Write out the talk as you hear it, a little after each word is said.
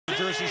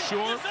Jersey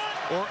Shore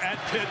or at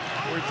Pitt,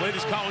 where he played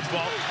his college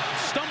ball.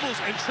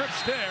 Stumbles and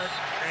trips there,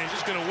 and he's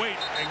just going to wait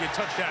and get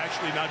touched down.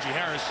 Actually, Najee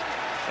Harris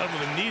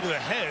with a knee to the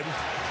head.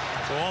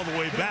 So all the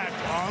way back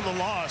on the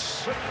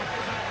loss.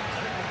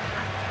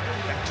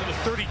 Back to the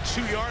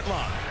 32-yard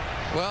line.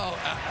 Well,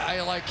 I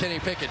like Kenny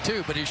Pickett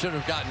too, but he should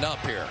have gotten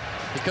up here.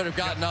 He could have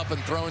gotten up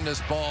and thrown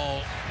this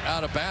ball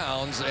out of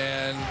bounds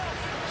and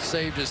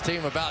saved his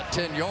team about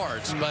 10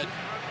 yards. But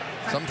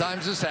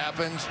sometimes this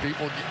happens.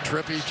 People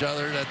trip each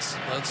other. That's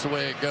the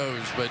way it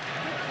goes. But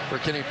for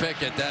Kenny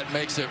Pickett, that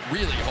makes it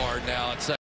really hard now at second.